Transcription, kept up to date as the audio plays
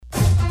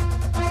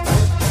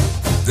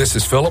This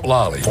is Philip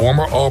Lally,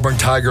 former Auburn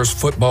Tigers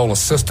football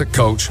assistant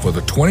coach for the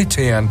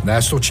 2010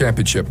 National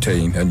Championship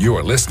team, and you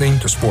are listening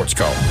to Sports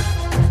Call.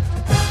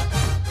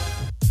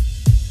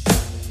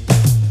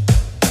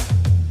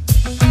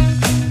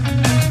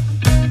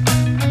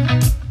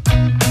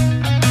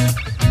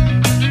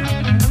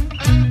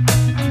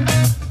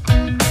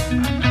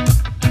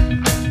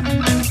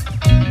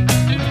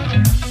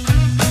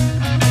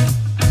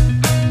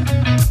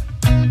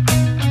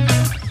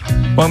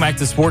 Welcome back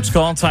to Sports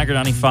Call, Tiger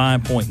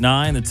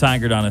 95.9, the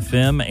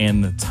Tiger.fm,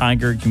 and the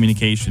Tiger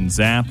Communications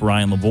app.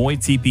 Ryan Lavoie,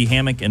 TP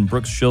Hammock, and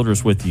Brooks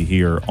Childress with you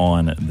here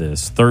on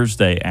this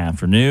Thursday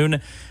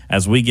afternoon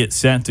as we get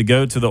set to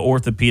go to the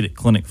Orthopedic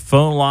Clinic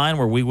phone line,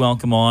 where we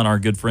welcome on our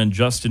good friend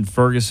Justin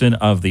Ferguson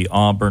of the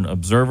Auburn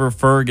Observer.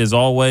 Ferg, as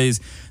always,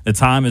 the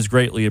time is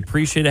greatly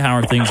appreciated. How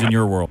are things in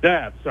your world?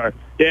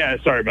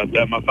 Sorry about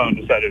that. My phone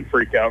decided to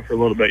freak out for a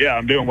little bit. Yeah,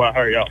 I'm doing well.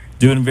 How are y'all?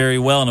 Doing very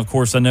well. And, of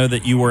course, I know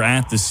that you were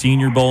at the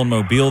Senior Bowl in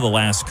Mobile the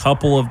last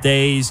couple of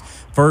days.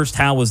 First,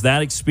 how was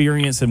that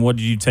experience, and what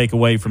did you take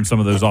away from some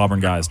of those Auburn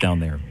guys down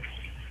there?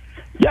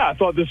 Yeah, I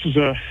thought this was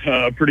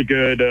a pretty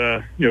good,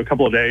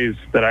 couple of days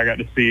that I got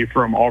to see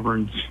from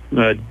Auburn's,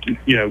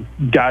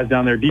 guys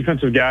down there,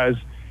 defensive guys,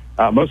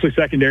 mostly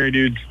secondary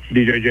dudes,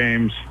 DJ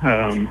James,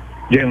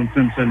 Jalen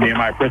Simpson,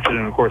 Nehemiah Pritchett,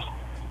 and, of course,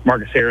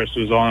 Marcus Harris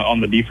was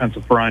on the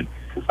defensive front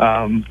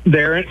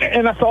there.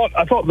 And I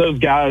thought those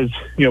guys,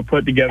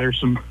 put together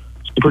some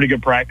pretty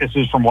good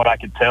practices from what I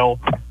could tell.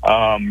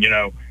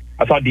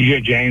 I thought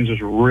DJ James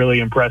was really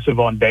impressive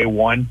on day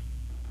one.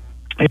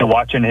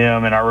 Watching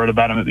him, and I wrote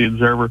about him at the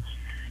Observer,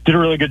 did a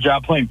really good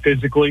job playing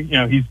physically.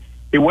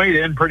 He weighed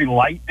in pretty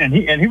light, and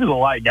he was a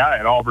light guy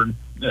at Auburn,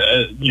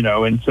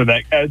 and so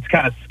it's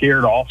kind of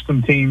scared off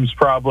some teams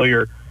probably,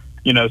 or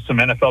some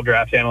NFL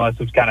draft analysts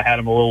have kind of had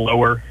him a little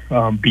lower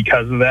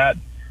because of that.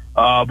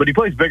 But he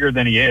plays bigger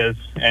than he is,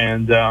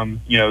 and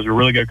is a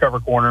really good cover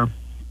corner.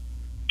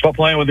 But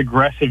playing with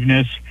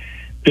aggressiveness,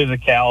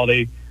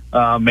 physicality,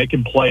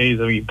 making plays.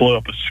 I mean, he blew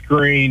up a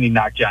screen. He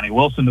knocked Johnny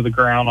Wilson to the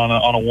ground on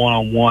a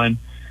one-on-one.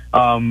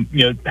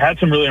 Had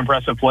some really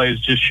impressive plays,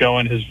 just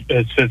showing his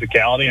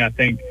physicality, and I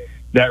think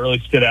that really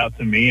stood out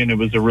to me, and it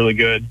was a really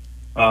good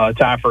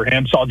time for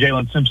him. Saw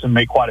Jalen Simpson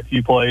make quite a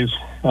few plays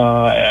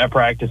at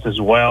practice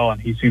as well,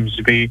 and he seems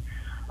to be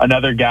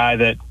another guy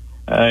that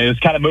is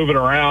kind of moving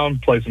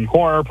around, play some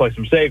corner, play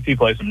some safety,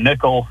 play some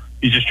nickel.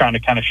 He's just trying to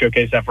kind of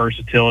showcase that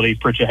versatility.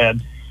 Pritchett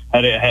had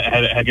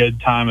a good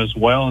time as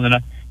well, and then I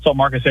saw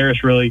Marcus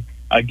Harris really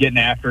getting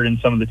after it in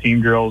some of the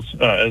team drills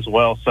as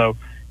well. So,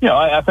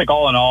 I think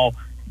all in all,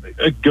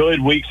 a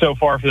good week so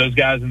far for those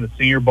guys in the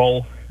Senior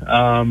Bowl.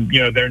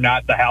 They're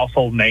not the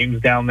household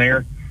names down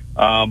there,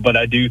 but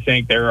I do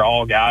think they're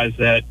all guys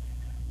that,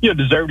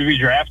 deserve to be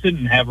drafted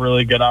and have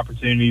really good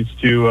opportunities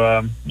to,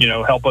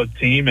 help a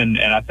team. And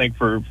I think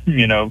for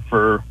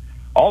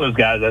all those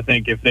guys, I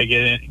think if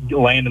they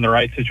land in the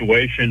right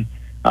situation,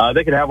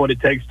 they could have what it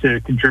takes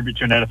to contribute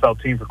to an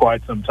NFL team for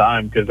quite some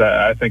time, because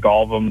I think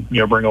all of them,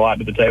 bring a lot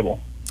to the table.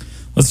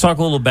 Let's talk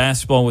a little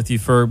basketball with you,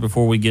 Ferg,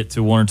 before we get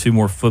to one or two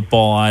more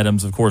football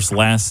items. Of course,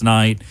 last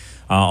night,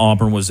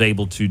 Auburn was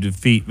able to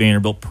defeat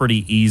Vanderbilt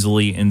pretty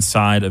easily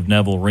inside of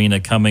Neville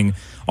Arena, coming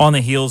on the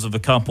heels of a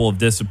couple of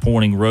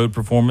disappointing road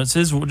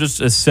performances. We'll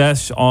just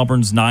assess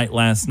Auburn's night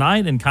last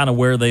night and kind of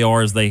where they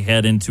are as they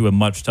head into a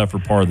much tougher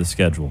part of the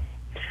schedule.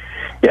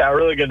 Yeah, a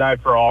really good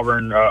night for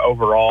Auburn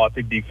overall. I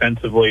think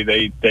defensively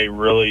they did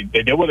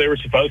what they were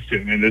supposed to.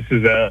 I mean, this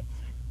is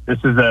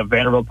a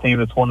Vanderbilt team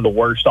that's one of the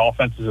worst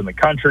offenses in the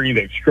country.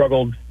 They've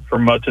struggled for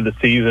much of the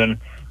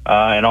season,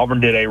 and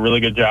Auburn did a really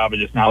good job of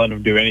just not letting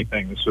them do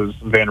anything. This was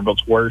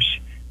Vanderbilt's worst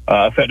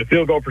effective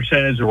field goal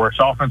percentage, the worst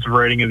offensive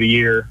rating of the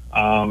year,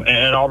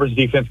 and Auburn's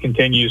defense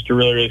continues to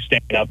really, really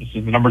stand out. This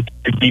is the number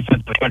 3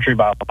 defense in the country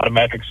by a lot of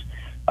metrics.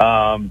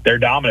 They're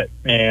dominant,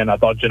 and I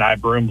thought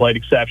Janai Broome played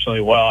exceptionally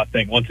well. I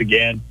think, once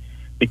again,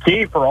 the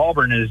key for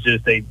Auburn is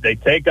just they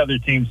take other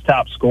teams'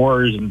 top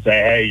scorers and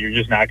say, hey, you're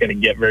just not going to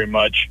get very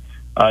much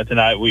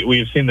tonight. We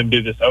have seen them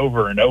do this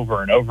over and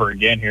over and over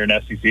again here in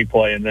SEC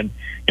play. And then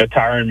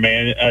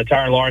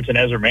Tyron Lawrence and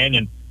Ezra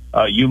Mannion,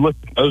 you look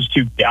at those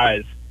two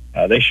guys,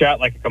 they shot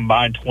like a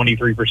combined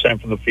 23%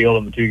 from the field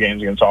in the 2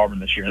 games against Auburn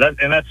this year.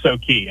 And that's so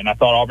key. And I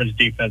thought Auburn's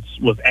defense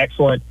was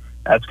excellent.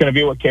 That's going to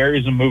be what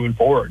carries them moving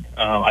forward.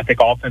 I think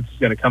offense is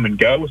going to come and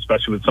go,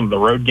 especially with some of the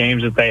road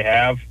games that they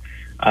have.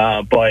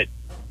 But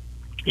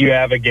you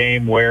have a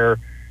game where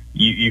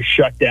you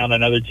shut down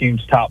another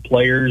team's top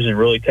players and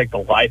really take the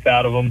life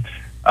out of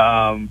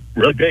them.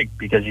 Really big,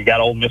 because you got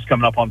Ole Miss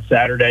coming up on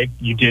Saturday.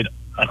 You did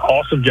an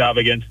awesome job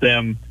against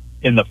them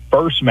in the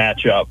first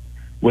matchup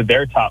with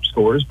their top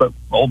scorers, but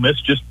Ole Miss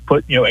just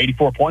put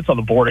 84 points on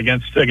the board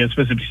against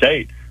Mississippi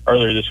State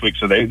earlier this week,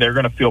 so they're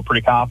going to feel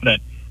pretty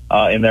confident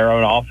in their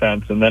own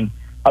offense. And then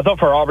I thought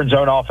for Auburn's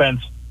own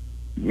offense,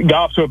 got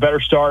off to a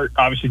better start.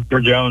 Obviously,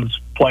 George Jones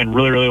playing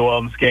really, really well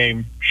in this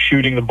game,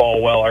 shooting the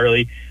ball well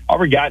early.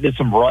 Auburn did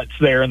some ruts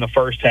there in the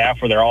first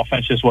half where their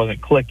offense just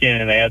wasn't clicking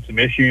and they had some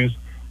issues.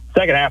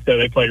 Second half, though,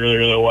 they played really,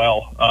 really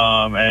well.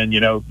 And,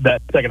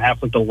 that second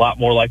half looked a lot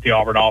more like the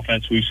Auburn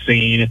offense we've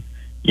seen,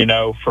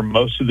 for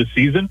most of the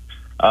season.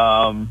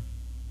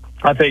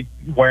 I think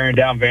wearing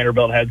down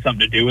Vanderbilt had something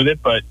to do with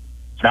it, but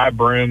Nye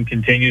Broom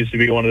continues to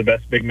be one of the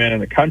best big men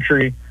in the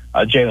country.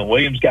 Jalen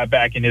Williams got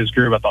back in his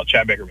groove. I thought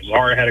Chad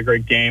Baker-Mazara had a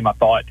great game. I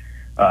thought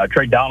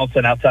Trey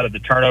Donaldson, outside of the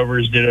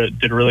turnovers,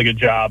 did a really good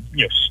job,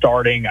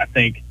 starting. I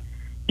think,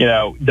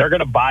 they're going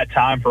to buy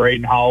time for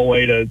Aiden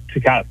Holloway to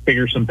kind of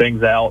figure some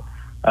things out,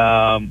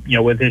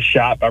 with his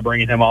shot by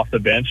bringing him off the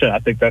bench, and I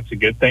think that's a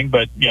good thing.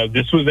 But,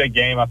 this was a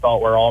game I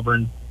thought where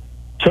Auburn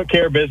took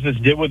care of business,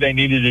 did what they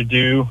needed to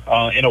do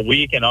in a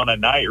week and on a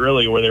night,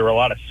 really, where there were a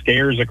lot of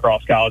scares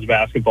across college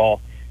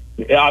basketball.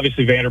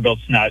 Obviously,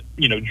 Vanderbilt's not,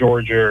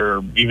 Georgia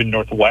or even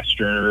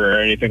Northwestern or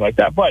anything like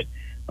that, but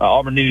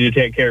Auburn needed to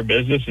take care of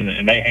business,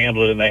 and they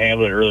handled it, and they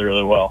handled it really,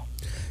 really well.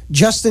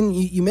 Justin,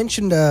 you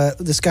mentioned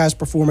this guy's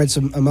performance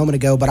a moment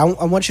ago, but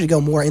I want you to go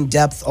more in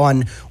depth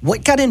on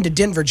what got into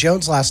Denver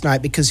Jones last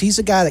night, because he's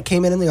a guy that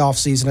came in the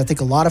offseason. I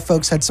think a lot of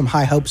folks had some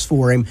high hopes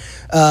for him.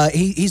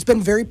 He's been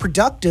very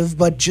productive,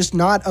 but just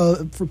not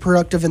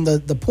productive in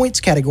the points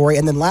category.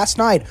 And then last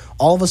night,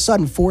 all of a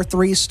sudden, 4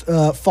 threes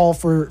fall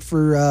for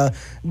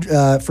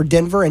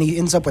Denver, and he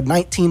ends up with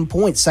 19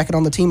 points, second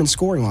on the team in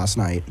scoring last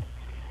night.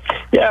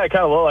 Yeah, it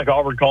kind of looked like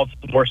Auburn called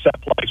some more set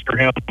plays for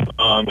him,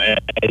 and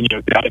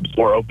got him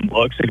more open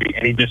looks,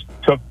 and he just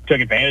took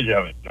advantage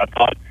of it. I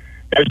thought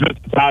there's been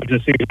some times this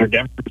season where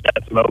Denver's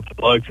had some open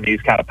looks, and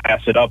he's kind of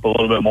passed it up a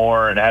little bit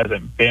more and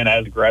hasn't been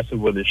as aggressive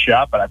with his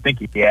shot, but I think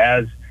he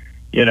has,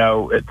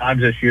 at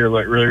times this year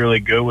looked really,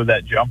 really good with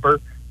that jumper.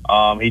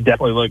 He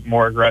definitely looked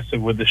more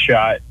aggressive with the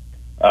shot.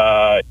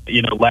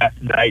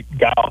 Last night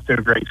got off to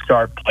a great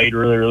start, played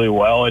really, really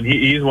well, and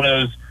he's one of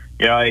those.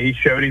 He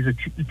showed he's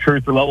a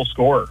true level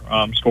scorer.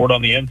 Scored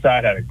on the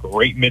inside, had a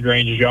great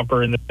mid-range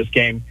jumper in this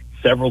game,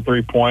 several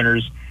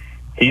three-pointers.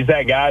 He's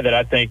that guy that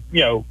I think,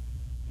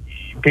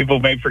 people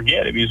may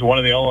forget. He's one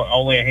of the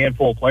only a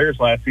handful of players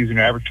last season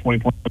who averaged 20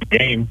 points a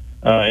game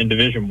in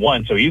Division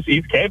I. So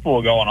he's capable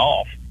of going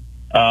off.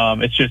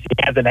 It's just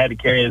he hasn't had to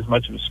carry as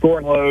much of a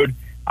scoring load.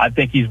 I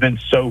think he's been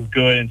so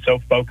good and so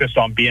focused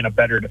on being a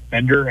better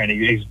defender, and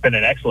he's been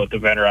an excellent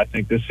defender, I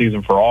think, this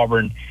season for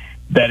Auburn,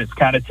 that it's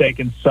kind of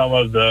taken some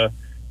of the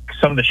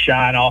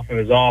shine off of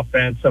his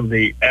offense, some of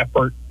the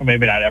effort, or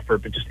maybe not effort,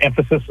 but just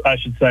emphasis, I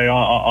should say,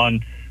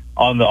 on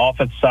the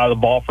offensive side of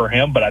the ball for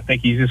him. But I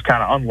think he's just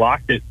kind of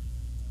unlocked it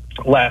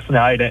last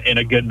night in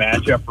a good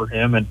matchup for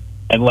him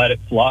and let it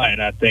fly.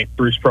 And I think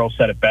Bruce Pearl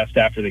said it best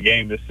after the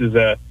game. This is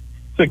a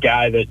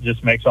guy that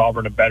just makes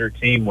Auburn a better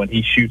team when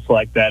he shoots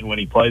like that and when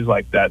he plays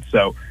like that.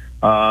 So,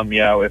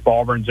 if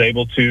Auburn's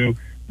able to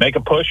make a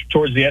push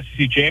towards the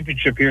SEC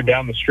championship here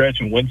down the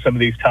stretch and win some of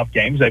these tough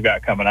games they've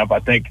got coming up, I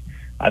think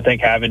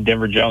having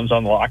Denver Jones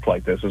on the lock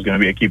like this is going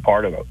to be a key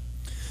part of it.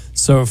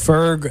 So,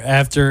 Ferg,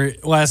 after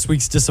last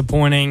week's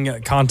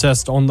disappointing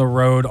contest on the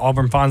road,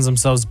 Auburn finds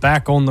themselves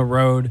back on the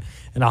road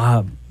in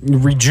a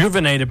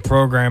rejuvenated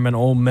program in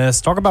Ole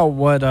Miss. Talk about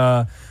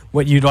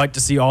what you'd like to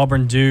see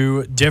Auburn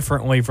do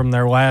differently from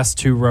their last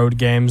 2 road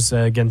games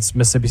against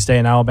Mississippi State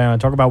and Alabama.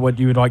 Talk about what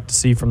you would like to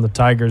see from the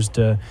Tigers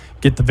to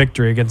get the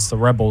victory against the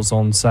Rebels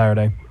on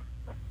Saturday.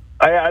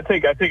 I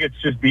think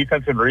it's just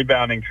defense and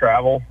rebounding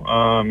travel.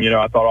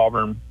 I thought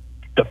Auburn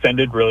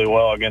defended really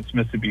well against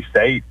Mississippi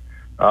State.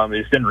 They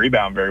just didn't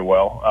rebound very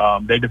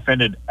well. They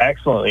defended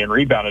excellently and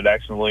rebounded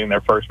excellently in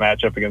their first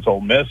matchup against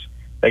Ole Miss.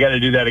 They got to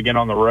do that again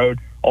on the road.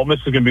 Ole Miss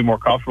is going to be more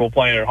comfortable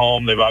playing at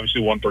home. They've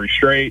obviously won 3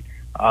 straight.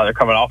 They're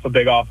coming off a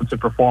big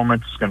offensive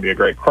performance. It's going to be a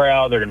great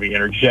crowd. They're going to be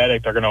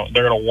energetic. They're going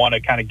to want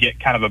to kind of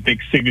get kind of a big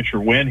signature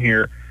win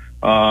here,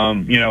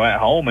 at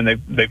home, and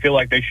they feel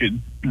like they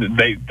should.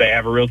 They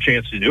have a real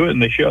chance to do it,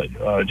 and they should,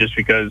 just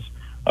because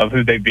of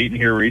who they've beaten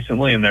here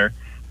recently, and they're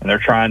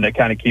trying to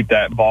kind of keep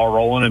that ball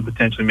rolling and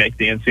potentially make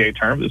the NCAA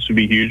tournament. This would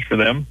be huge for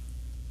them.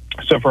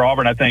 So for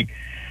Auburn, I think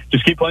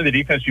just keep playing the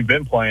defense you've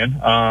been playing.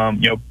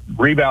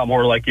 Rebound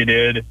more like you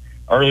did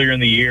earlier in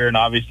the year, and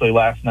obviously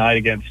last night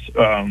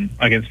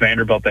against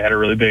Vanderbilt, they had a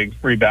really big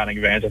rebounding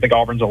advantage. I think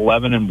Auburn's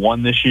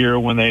 11-1 this year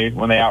when they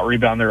out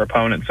rebound their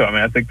opponent. So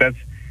I think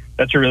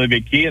that's a really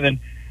big key. And then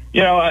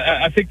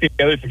I think the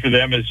other thing for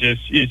them is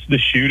it's the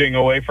shooting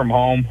away from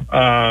home.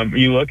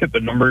 You look at the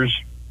numbers,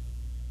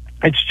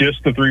 it's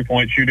just the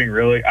 3-point shooting,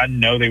 really. I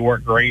know they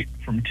weren't great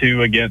from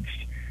 2 against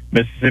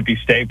Mississippi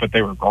State, but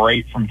they were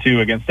great from 2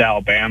 against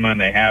Alabama, and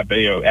they have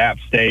App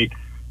State,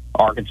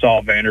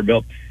 Arkansas,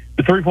 Vanderbilt.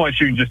 The 3-point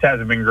shooting just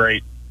hasn't been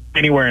great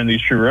anywhere in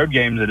these true road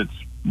games, and it's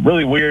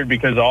really weird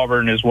because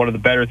Auburn is one of the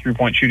better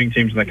 3-point shooting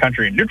teams in the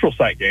country in neutral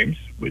site games,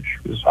 which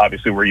is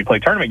obviously where you play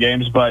tournament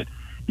games, but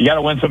you got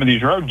to win some of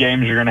these road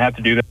games. You're going to have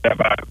to do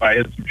that by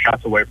hitting some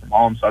shots away from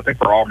home. So I think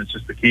for Auburn, it's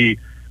just the key.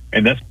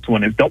 And this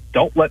one is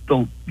don't let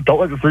the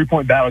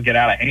 3-point battle get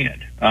out of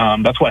hand.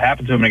 That's what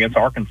happened to them against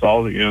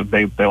Arkansas.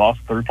 They lost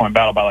the 3-point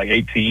battle by like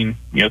 18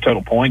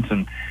 total points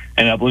and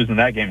ended up losing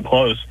that game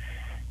close.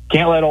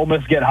 Can't let Ole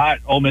Miss get hot.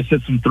 Ole Miss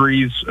hit some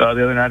threes the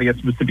other night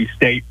against Mississippi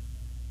State.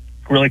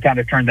 Really kind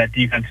of turned that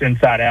defense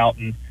inside out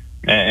and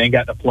and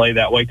got to play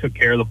that way, took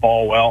care of the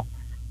ball well.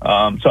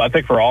 So I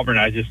think for Auburn,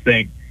 I just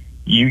think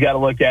you got to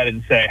look at it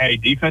and say, hey,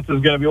 defense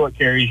is going to be what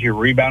carries you.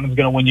 Rebound is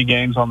going to win you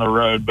games on the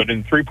road. But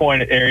in the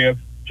three-point area,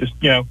 just,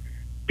 be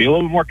a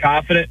little bit more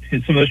confident,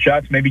 hit some of those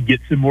shots, maybe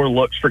get some more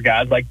looks for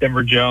guys like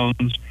Denver Jones,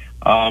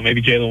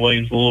 maybe Jalen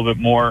Williams a little bit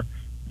more,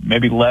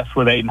 maybe less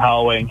with Aiden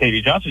Holloway and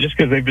KD Johnson, just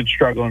because they've been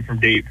struggling from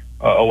deep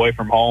away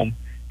from home.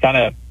 Kind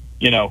of,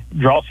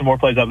 draw some more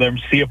plays out there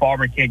and see if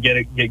Auburn can't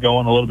get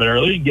going a little bit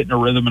early and get in a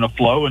rhythm and a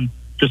flow. And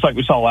just like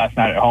we saw last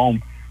night at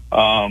home,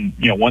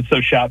 once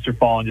those shots are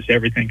falling, just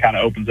everything kind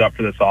of opens up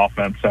for this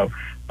offense. So,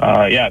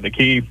 the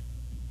key,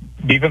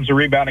 defensive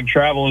rebounding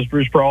travel, as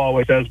Bruce Pearl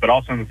always says, but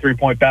also in the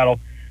three-point battle.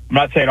 I'm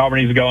not saying Auburn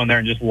needs to go in there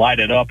and just light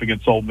it up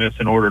against Ole Miss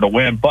in order to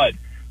win, but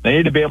they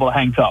need to be able to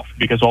hang tough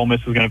because Ole Miss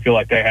is going to feel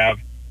like they have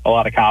a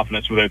lot of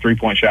confidence with their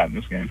three-point shot in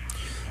this game.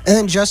 And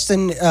then,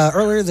 Justin,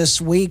 earlier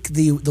this week,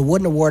 the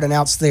Wooden Award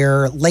announced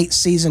their late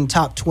season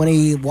top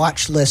 20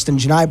 watch list, and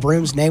Janai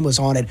Broom's name was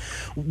on it.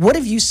 What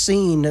have you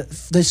seen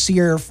this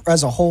year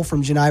as a whole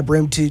from Janai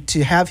Broom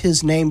to have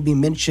his name be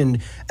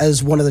mentioned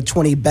as one of the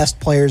 20 best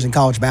players in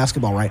college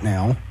basketball right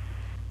now?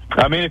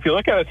 I mean, if you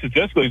look at it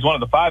statistically, he's one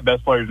of the 5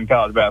 best players in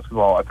college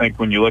basketball. I think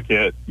when you look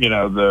at,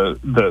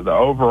 the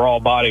overall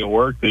body of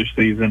work this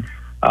season,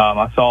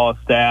 I saw a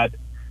stat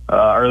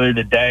earlier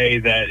today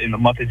that in the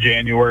month of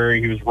January,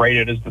 he was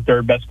rated as the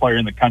 3rd best player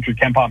in the country.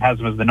 KenPom has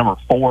him as the number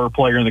 4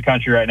 player in the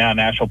country right now,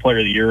 National Player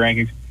of the Year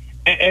rankings.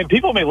 And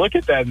people may look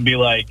at that and be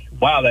like,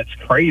 wow, that's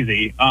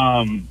crazy.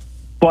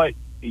 But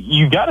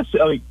you got to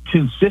say,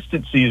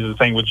 consistency is the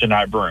thing with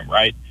Janai Broom,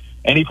 right?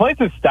 And he plays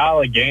this style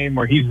of game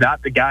where he's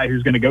not the guy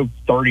who's going to go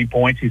 30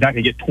 points. He's not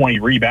going to get 20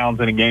 rebounds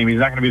in a game. He's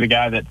not going to be the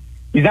guy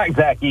he's not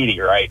Zach Edey,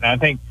 right? And I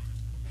think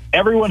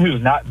everyone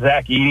who's not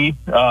Zach Edey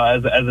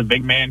as a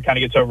big man kind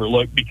of gets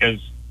overlooked because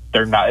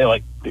they're not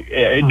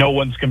no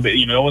one's going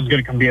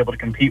to be able to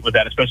compete with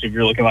that, especially if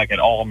you're looking like an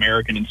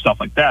All-American and stuff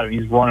like that. I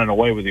mean, he's running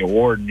away with the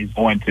award, and he's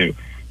going to.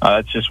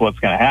 That's just what's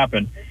going to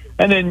happen.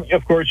 And then,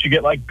 of course, you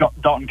get like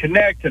Dalton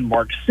Connect and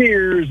Mark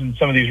Sears and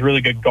some of these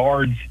really good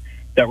guards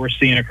that we're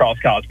seeing across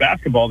college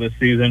basketball this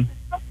season.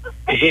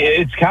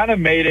 It's kind of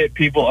made it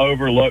people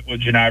overlook what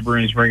Janai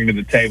Broom's bringing to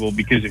the table,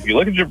 because if you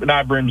look at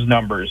Janai Broom's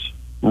numbers,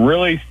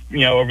 really,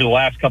 over the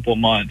last couple of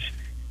months,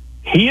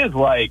 he is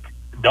like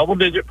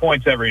double-digit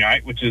points every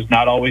night, which is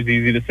not always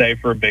easy to say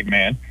for a big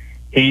man.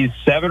 He's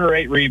 7 or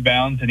 8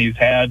 rebounds, and he's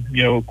had,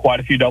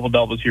 quite a few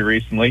double-doubles here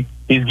recently.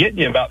 He's getting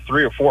you about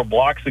 3 or 4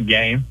 blocks a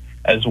game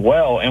as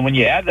well. And when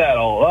you add that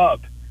all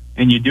up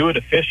and you do it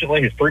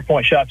efficiently, his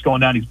three-point shot's going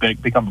down. He's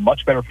become a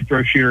much better free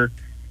throw shooter.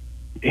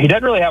 He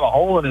doesn't really have a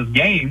hole in his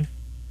game,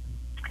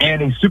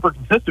 and he's super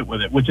consistent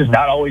with it, which is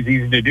not always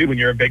easy to do when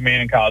you're a big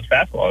man in college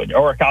basketball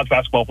or a college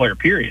basketball player,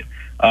 period.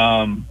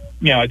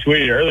 I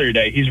tweeted earlier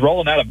today, he's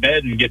rolling out of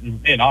bed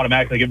and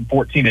automatically getting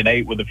 14 and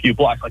 8 with a few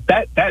blocks. Like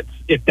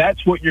if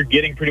that's what you're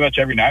getting pretty much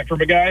every night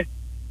from a guy,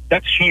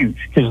 that's huge,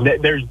 because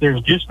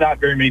there's just not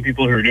very many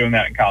people who are doing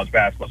that in college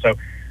basketball. So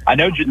I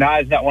know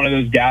Janai is not one of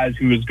those guys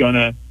who is going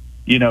to,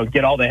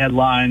 get all the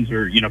headlines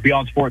or, be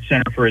on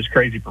SportsCenter for his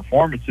crazy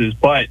performances,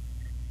 but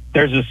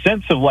there's a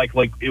sense of like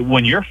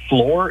when your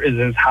floor is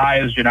as high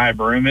as Janai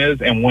Broom is,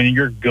 and when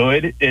you're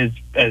good is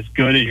as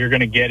good as you're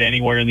going to get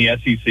anywhere in the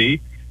SEC,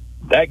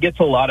 that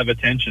gets a lot of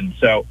attention.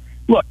 So,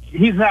 look,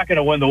 he's not going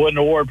to win the Wooden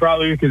Award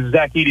probably because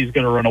Zach Edey's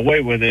going to run away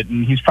with it,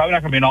 and he's probably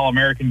not going to be an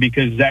All-American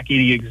because Zach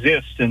Edey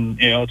exists, and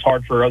it's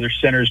hard for other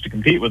centers to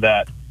compete with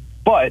that.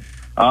 But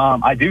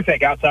I do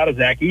think outside of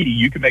Zach Edey,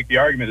 you can make the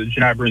argument that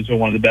Janai Broom's been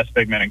one of the best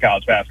big men in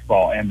college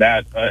basketball, and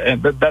that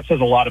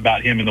says a lot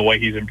about him and the way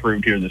he's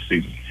improved here this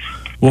season.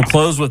 We'll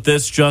close with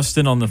this,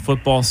 Justin, on the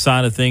football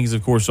side of things.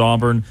 Of course,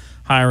 Auburn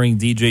hiring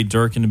DJ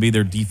Durkin to be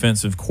their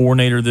defensive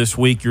coordinator this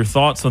week. Your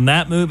thoughts on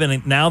that move?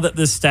 And now that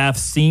this staff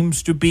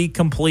seems to be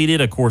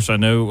completed, of course, I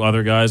know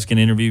other guys can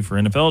interview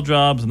for NFL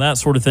jobs and that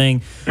sort of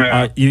thing.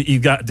 Yeah.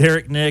 You've got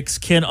Derek Nix,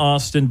 Ken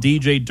Austin,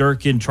 DJ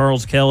Durkin,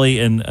 Charles Kelly,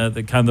 and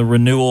the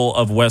renewal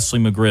of Wesley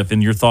McGriff.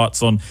 And your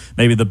thoughts on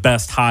maybe the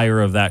best hire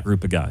of that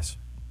group of guys?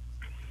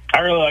 I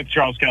really like the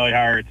Charles Kelly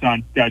hire. It's not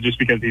just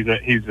because he's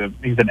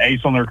an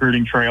ace on the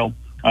recruiting trail.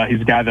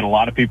 He's a guy that a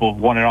lot of people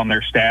have wanted on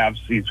their staffs.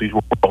 He's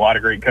worked with a lot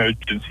of great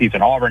coaches. He's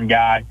an Auburn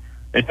guy.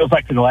 It feels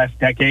like for the last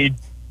decade,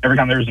 every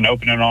time there's an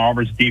opening on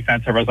Auburn's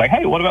defense, everybody's like,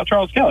 hey, what about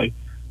Charles Kelly?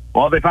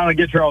 Well, they finally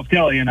get Charles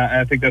Kelly, and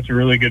I think that's a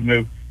really good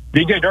move.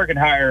 DJ Durkin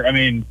hire, I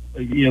mean,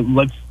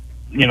 let's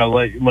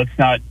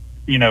not,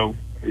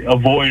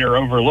 avoid or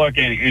overlook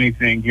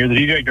anything here. The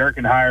DJ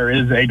Durkin hire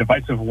is a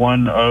divisive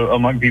one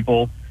among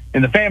people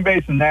in the fan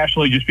base and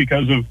nationally, just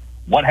because of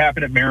what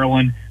happened at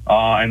Maryland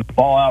and the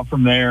fallout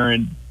from there.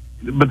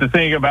 But the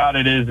thing about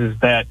it is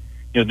that,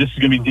 this is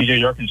going to be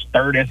DJ Durkin's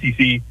 3rd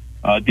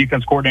SEC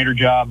defense coordinator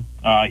job.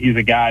 He's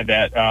a guy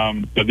that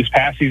this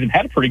past season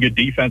had a pretty good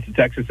defense at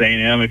Texas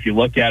A&M. If you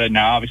look at it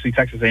now, obviously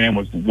Texas A&M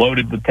was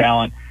loaded with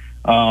talent.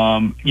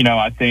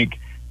 I think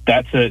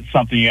that's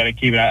something you got to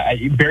keep.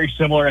 Very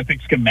similar, I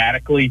think,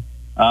 schematically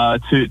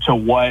to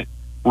what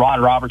Ron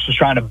Roberts was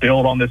trying to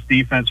build on this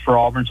defense for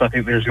Auburn. So I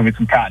think there's going to be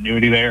some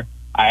continuity there.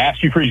 I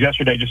asked you Freeze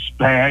yesterday, just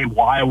hey,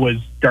 why was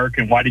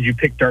Durkin? Why did you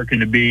pick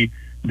Durkin to be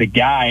the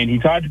guy? And he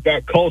talked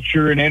about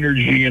culture and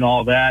energy and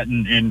all that,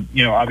 and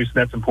obviously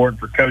that's important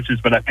for coaches.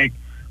 But I think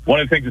one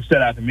of the things that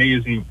stood out to me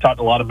is he talked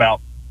a lot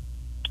about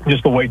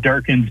just the way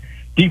Durkin's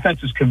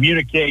defenses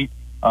communicate.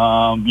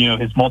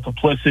 His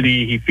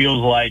multiplicity. He feels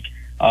like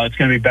it's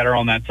going to be better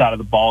on that side of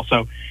the ball.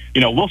 So,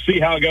 we'll see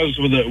how it goes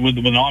with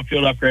an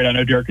on-field upgrade. I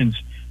know Durkin's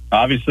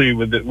obviously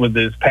with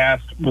his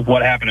past, with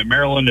what happened at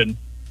Maryland, and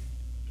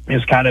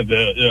is kind of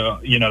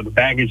the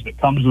baggage that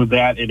comes with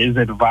that. It is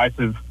a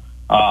divisive,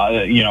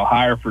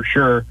 hire for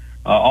sure.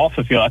 Off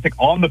the field, I think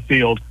on the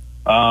field,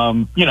 it's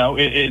going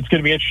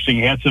to be interesting.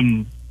 He had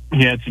some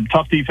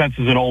tough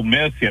defenses at Ole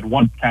Miss. He had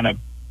one kind of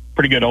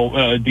pretty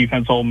good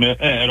defense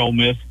at Ole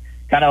Miss,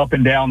 kind of up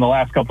and down the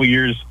last couple of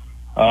years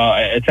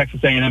at Texas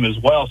A&M as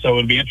well. So it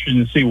would be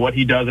interesting to see what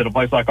he does at a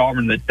place like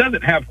Auburn that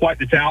doesn't have quite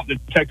the talent that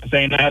Texas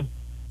A&M had,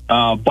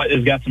 but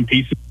has got some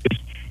pieces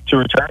to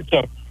return.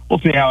 So we'll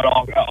see how it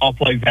all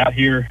plays out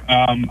here.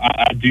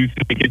 I do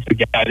think it's the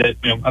guy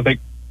that, I think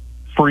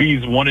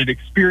Freeze wanted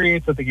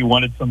experience. I think he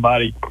wanted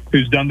somebody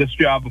who's done this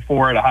job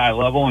before at a high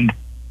level, and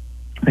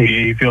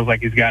he feels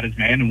like he's got his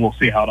man, and we'll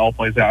see how it all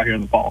plays out here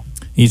in the fall.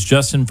 He's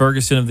Justin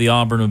Ferguson of the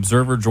Auburn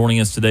Observer joining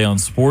us today on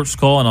Sports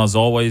Call. And as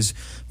always,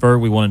 Ferg,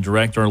 we want to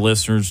direct our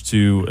listeners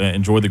to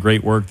enjoy the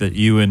great work that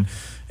you and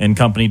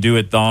company do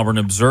at the Auburn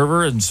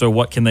Observer. And so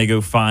what can they go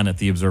find at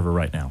the Observer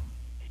right now?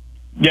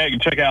 Yeah, you can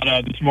check out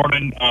this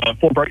morning,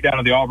 full breakdown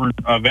of the Auburn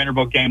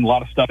Vanderbilt game. A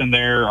lot of stuff in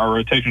there, our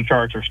rotation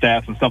charts, our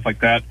stats, and stuff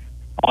like that.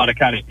 A lot of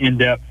kind of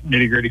in-depth,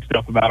 nitty-gritty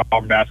stuff about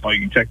Auburn basketball.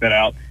 You can check that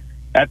out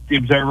at the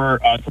Observer.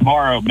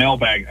 Tomorrow,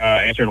 mailbag,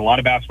 answered a lot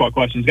of basketball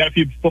questions. Got a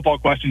few football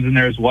questions in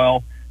there as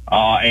well.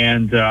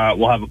 And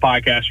we'll have a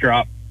podcast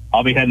drop.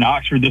 I'll be heading to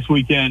Oxford this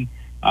weekend.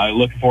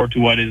 Looking forward to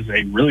what is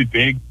a really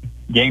big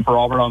game for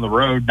Auburn on the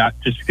road, not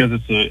just because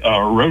it's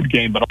a road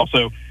game, but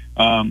also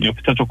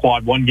potential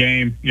quad one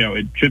game.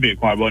 It should be a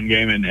quad one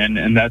game,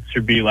 and that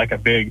should be like a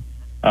big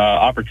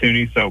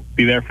opportunity. So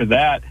be there for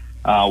that.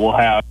 We'll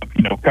have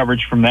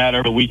coverage from that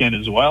over the weekend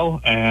as well.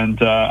 And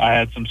I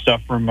had some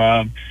stuff from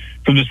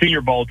the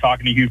Senior Bowl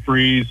talking to Hugh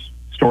Freeze,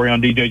 story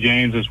on DJ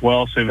James as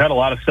well. So we've had a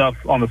lot of stuff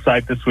on the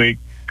site this week.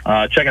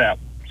 Check it out.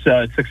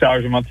 It's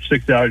 $6 a month,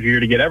 $6 a year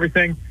to get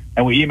everything,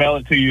 and we email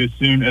it to you as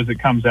soon as it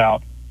comes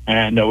out.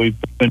 And we've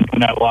been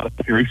putting out a lot of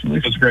stuff here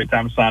recently, so it's a great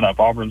time to sign up.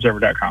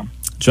 AuburnObserver.com.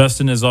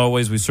 Justin, as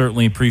always, we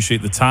certainly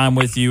appreciate the time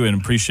with you and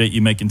appreciate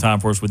you making time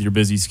for us with your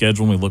busy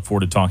schedule, and we look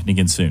forward to talking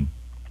again soon.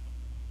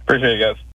 Appreciate it, guys.